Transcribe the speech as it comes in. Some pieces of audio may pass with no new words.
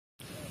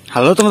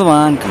Halo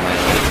teman-teman, kembali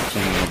lagi di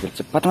channel mobil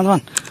cepat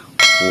teman-teman.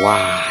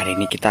 Wah, hari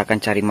ini kita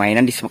akan cari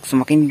mainan di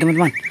semak-semak ini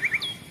teman-teman.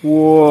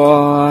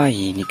 Wah,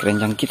 ini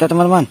keranjang kita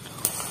teman-teman.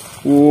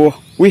 Wah,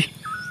 wih,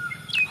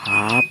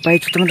 apa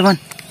itu teman-teman?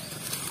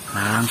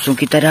 Langsung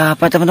kita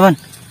dapat teman-teman.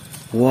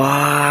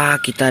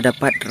 Wah, kita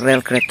dapat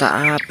rel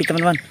kereta api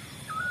teman-teman.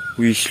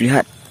 Wih,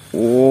 lihat.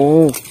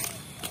 Oh,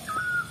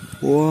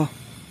 wah,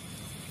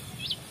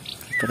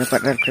 kita dapat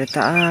rel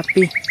kereta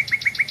api.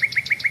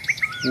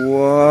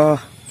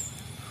 Wah.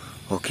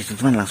 Oke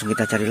teman-teman, langsung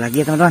kita cari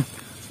lagi ya teman-teman.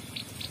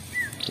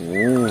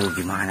 Oh,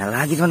 gimana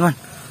lagi teman-teman?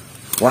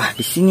 Wah,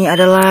 di sini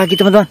ada lagi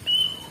teman-teman.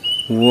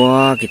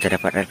 Wah, kita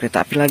dapat rel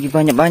kereta api lagi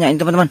banyak-banyak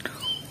ini teman-teman.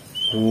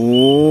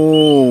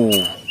 Oh,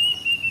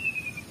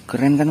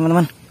 keren kan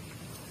teman-teman?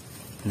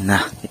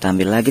 Nah, kita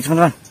ambil lagi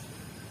teman-teman.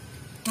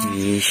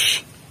 Wih,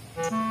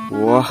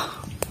 wah,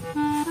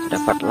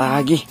 dapat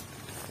lagi.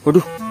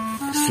 Waduh,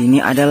 di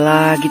sini ada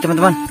lagi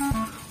teman-teman,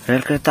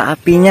 rel kereta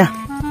apinya.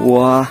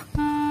 Wah,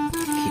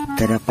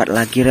 kita dapat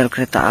lagi rel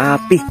kereta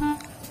api.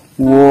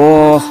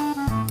 Wow,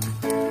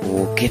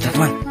 oke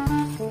teman-teman.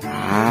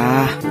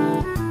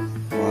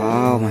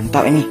 Wow,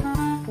 mantap ini.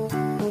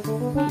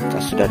 Kita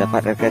sudah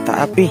dapat rel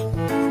kereta api.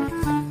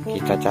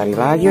 Kita cari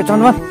lagi ya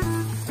teman-teman.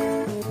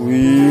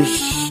 Wih,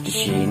 di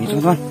sini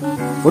teman-teman.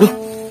 Waduh,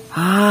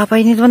 apa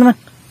ini teman-teman?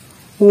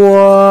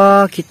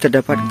 Wah, kita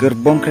dapat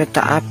gerbong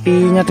kereta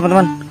apinya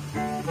teman-teman.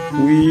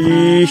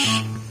 Wih,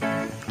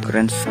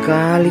 keren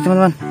sekali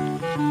teman-teman.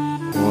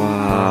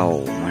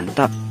 Wow,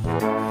 mantap.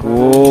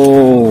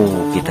 Wow,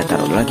 kita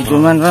taruh lagi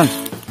teman-teman.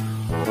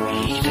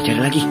 Kita cari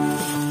lagi.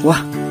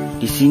 Wah,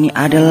 di sini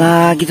ada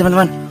lagi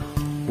teman-teman.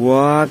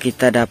 Wah,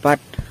 kita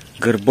dapat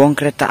gerbong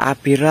kereta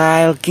api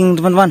Rail King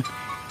teman-teman.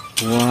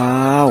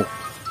 Wow.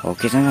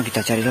 Oke teman-teman,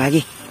 kita cari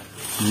lagi.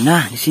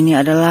 Nah, di sini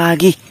ada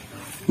lagi.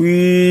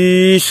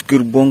 Wih,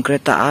 gerbong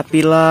kereta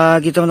api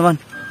lagi teman-teman.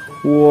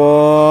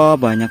 Wah,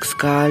 banyak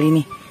sekali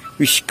nih.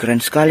 Wih,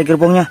 keren sekali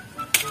gerbongnya.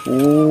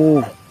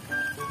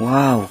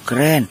 Wow,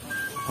 keren.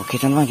 Oke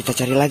teman-teman, kita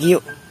cari lagi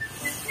yuk.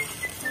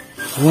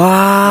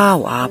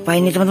 Wow, apa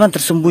ini teman-teman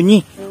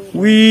tersembunyi?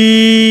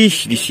 Wih,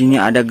 di sini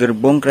ada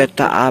gerbong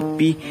kereta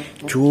api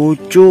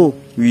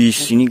ChooChoo. Wih,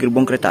 ini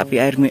gerbong kereta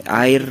api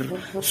air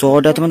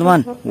soda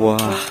teman-teman.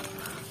 Wah,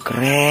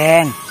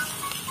 keren.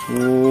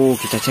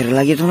 Kita cari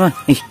lagi teman-teman.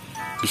 Nih,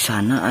 di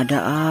sana ada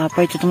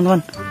apa itu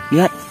teman-teman?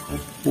 Lihat.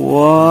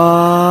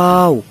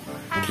 Wow,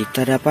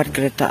 kita dapat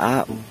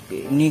kereta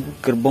api. Ini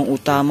gerbong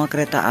utama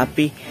kereta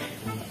api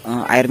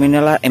air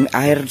mineral,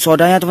 air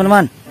sodanya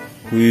teman-teman.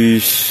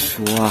 Wih,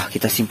 wah,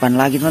 kita simpan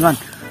lagi teman-teman.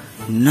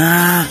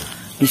 Nah,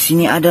 di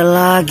sini ada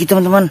lagi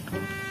teman-teman.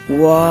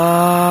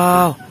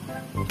 Wow,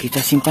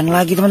 kita simpan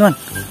lagi teman-teman.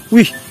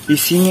 Wih, di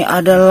sini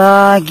ada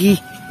lagi.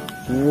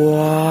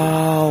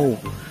 Wow,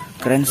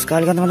 keren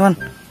sekali kan teman-teman.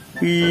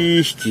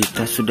 Wih,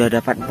 kita sudah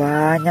dapat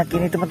banyak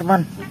ini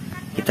teman-teman.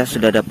 Kita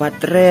sudah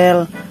dapat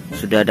rel,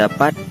 sudah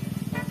dapat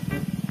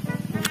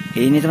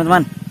ini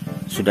teman-teman.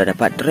 Sudah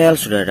dapat rel,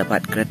 sudah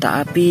dapat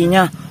kereta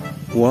apinya.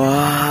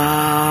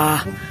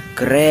 Wah,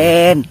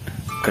 keren.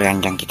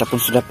 Keranjang kita pun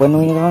sudah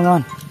penuh ini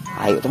teman-teman.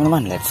 Ayo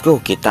teman-teman, let's go.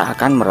 Kita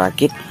akan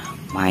merakit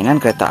mainan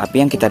kereta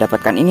api yang kita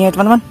dapatkan ini ya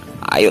teman-teman.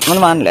 Ayo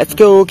teman-teman, let's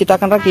go. Kita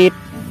akan rakit.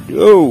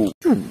 Yo.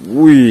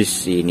 Wih,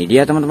 ini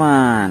dia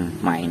teman-teman,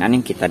 mainan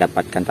yang kita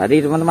dapatkan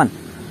tadi teman-teman.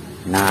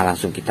 Nah,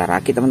 langsung kita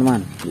rakit teman-teman.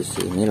 Di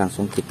sini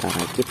langsung kita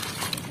rakit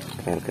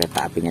rel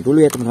kereta apinya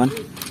dulu ya teman-teman.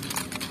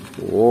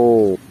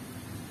 Wow.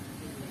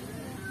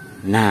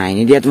 Nah,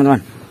 ini dia teman-teman.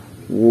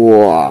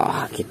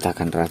 Wah, kita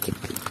akan rakit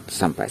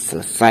sampai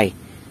selesai.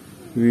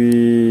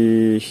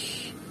 Wih,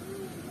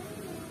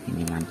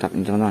 ini mantap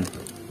nih teman-teman.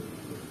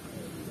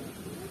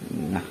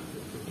 Nah,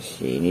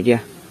 sini dia.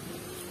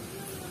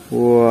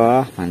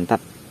 Wah,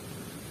 mantap.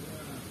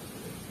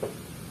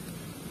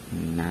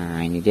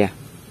 Nah, ini dia.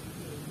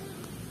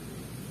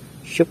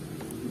 Syup.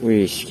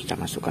 Wih, kita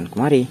masukkan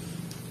kemari.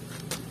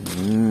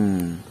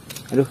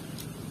 Aduh,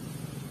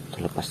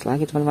 terlepas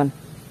lagi teman-teman.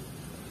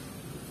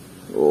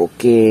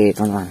 Oke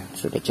teman-teman,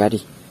 sudah jadi.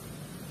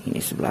 Ini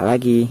sebelah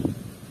lagi.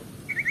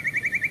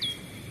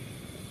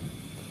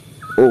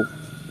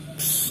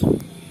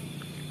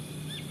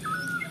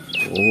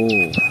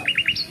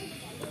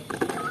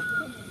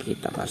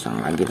 Kita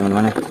pasang lagi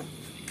teman-teman.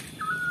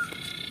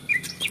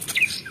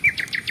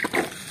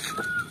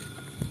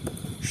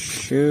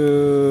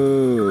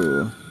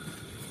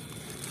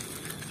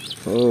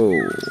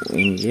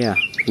 Ini dia.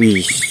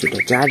 Wih,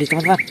 sudah jadi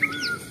teman-teman.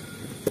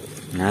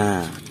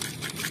 Nah,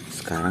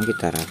 sekarang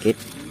kita rakit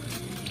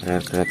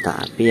rel kereta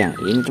api yang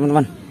ini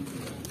teman-teman.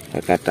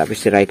 Rel kereta api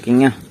si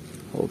raikingnya.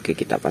 Oke,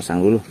 kita pasang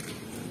dulu.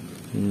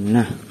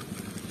 Nah,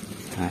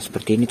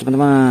 seperti ini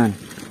teman-teman.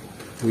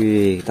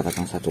 Wih, kita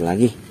pasang satu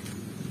lagi.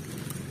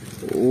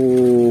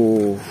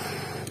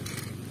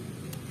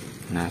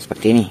 Nah,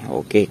 seperti ini.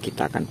 Oke,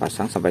 kita akan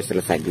pasang sampai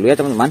selesai dulu ya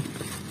teman-teman.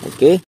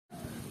 Oke.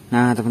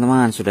 Nah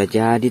teman-teman, sudah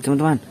jadi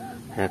teman-teman.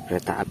 Rel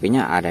kereta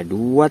apinya ada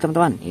dua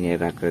teman-teman. Ini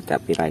rel kereta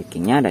api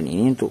raikingnya dan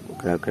ini untuk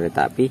rel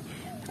kereta api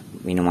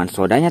minuman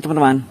sodanya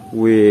teman-teman.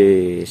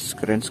 Wih,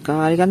 keren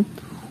sekali kan.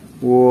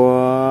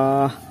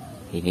 Wah,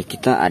 ini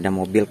kita ada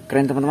mobil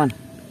keren teman-teman.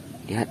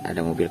 Lihat, ada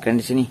mobil keren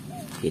di sini.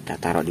 Kita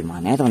taruh di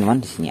mana ya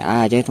teman-teman? Di sini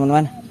aja ya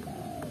teman-teman.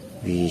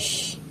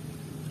 Wih,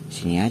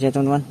 sini aja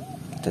teman-teman.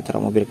 Kita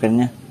taruh mobil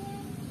kerennya.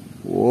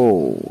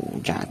 Wow,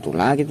 jatuh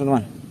lagi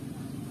teman-teman.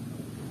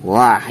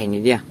 Wah,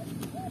 ini dia.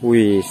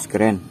 Wih,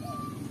 keren.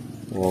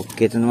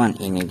 Oke teman-teman,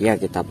 ini dia,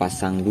 kita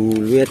pasang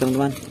dulu ya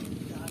teman-teman.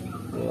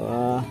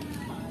 Wah,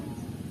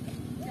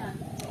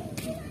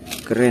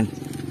 keren.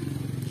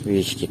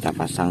 Wih, kita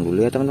pasang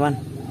dulu ya teman-teman.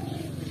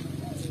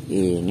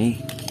 Ini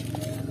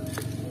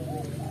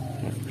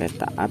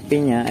kereta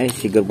apinya,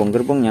 si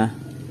gerbong-gerbongnya.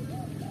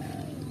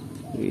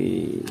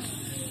 Wih.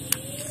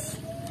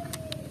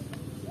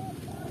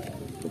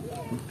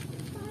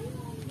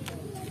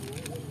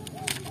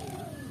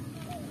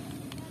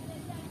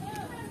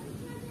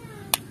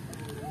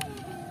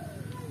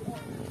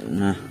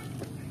 Nah,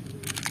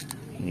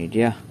 ini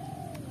dia.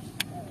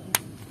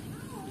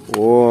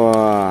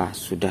 Wah,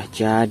 sudah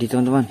jadi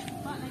teman-teman.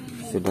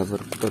 Sudah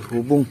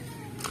terhubung.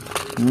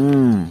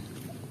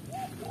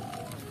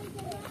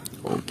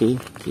 Oke,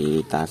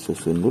 kita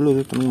susun dulu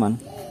teman-teman.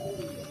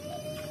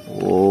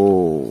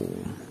 Wow.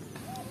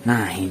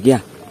 Nah, ini dia.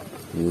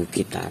 Yuk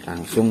kita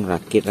langsung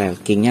rakit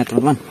relkingnya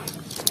teman-teman.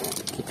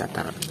 Kita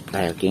taruh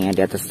relkingnya di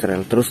atas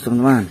rel terus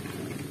teman-teman.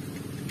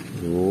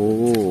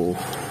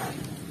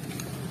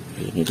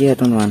 Ini dia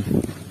teman-teman.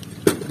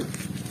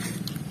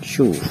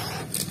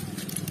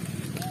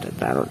 Kita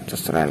taruh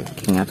atas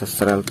relking, atas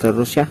rel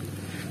terus ya,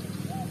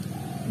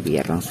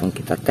 biar langsung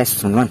kita tes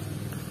teman-teman.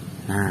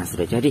 Nah,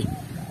 sudah jadi.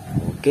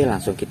 Oke,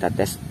 langsung kita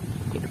tes.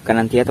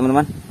 Hidupkan nanti ya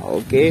teman-teman.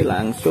 Oke,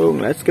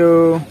 langsung let's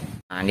go.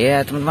 Nah,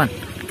 dia teman-teman,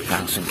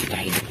 langsung kita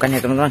hidupkan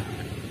ya teman-teman.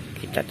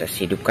 Kita tes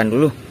hidupkan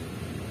dulu.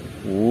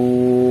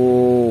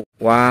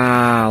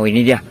 Wow,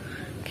 ini dia.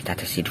 Kita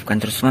tes hidupkan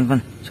terus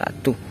teman-teman.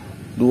 1,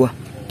 2,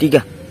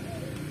 3.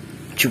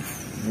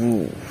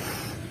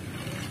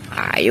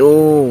 Ayo.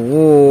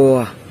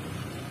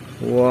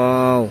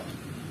 Wow.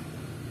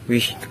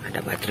 Wih, ada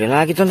baterai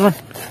lagi teman-teman.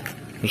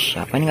 Wih,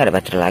 siapa ini nggak ada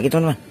baterai lagi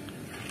teman-teman?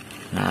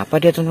 Kenapa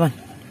dia teman-teman?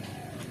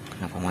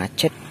 Kenapa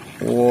macet?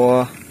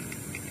 Wah,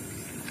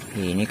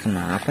 ini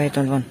kenapa ya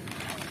teman-teman?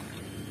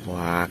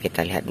 Wah,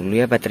 kita lihat dulu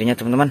ya baterainya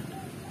teman-teman.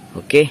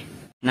 Oke.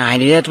 Nah,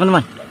 ini dia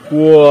teman-teman.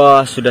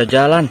 Wah, sudah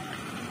jalan.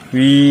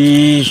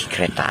 Wih,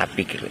 kereta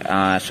api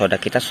soda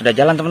kita sudah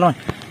jalan teman-teman.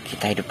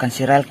 Kita hidupkan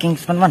si relking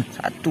teman-teman.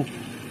 1,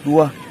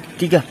 2,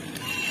 3.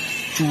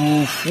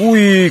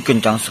 Wih,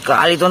 kencang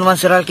sekali teman-teman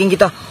si relking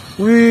kita.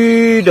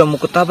 Wih, udah mau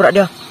ketabrak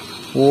dia.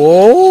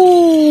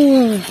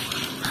 Wow,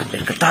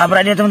 hampir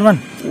ketabrak dia teman-teman.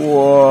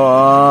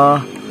 Wah,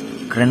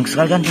 keren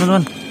sekali kan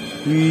teman-teman.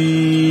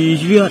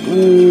 Wih, lihat.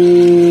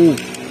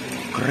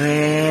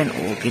 Keren.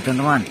 Oke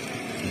teman-teman,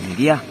 ini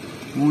dia.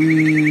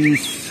 Wih,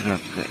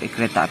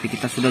 kereta api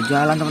kita sudah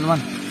jalan teman-teman.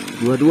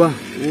 Dua-dua.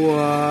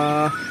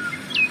 Wah,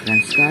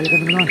 keren sekali kan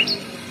teman-teman.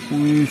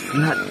 Wih,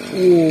 lihat.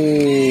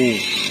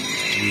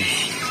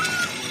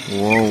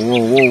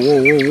 Wow.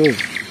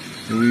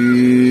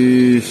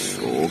 Wih,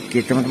 oke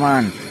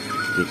teman-teman.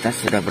 Kita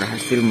sudah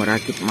berhasil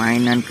merakit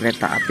mainan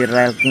kereta api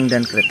relking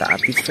dan kereta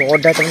api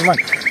soda teman-teman.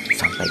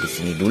 Sampai di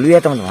sini dulu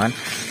ya teman-teman.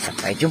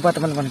 Sampai jumpa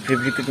teman-teman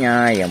video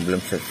berikutnya. Yang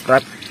belum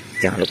subscribe,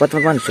 jangan lupa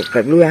teman-teman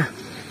subscribe dulu ya.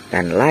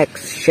 Dan like,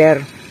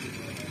 share,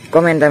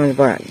 komen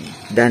teman-teman,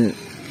 dan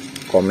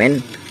komen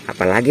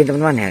apalagi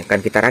teman-teman yang akan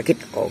kita rakit.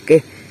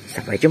 Oke,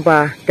 sampai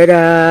jumpa.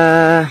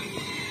 Dadah.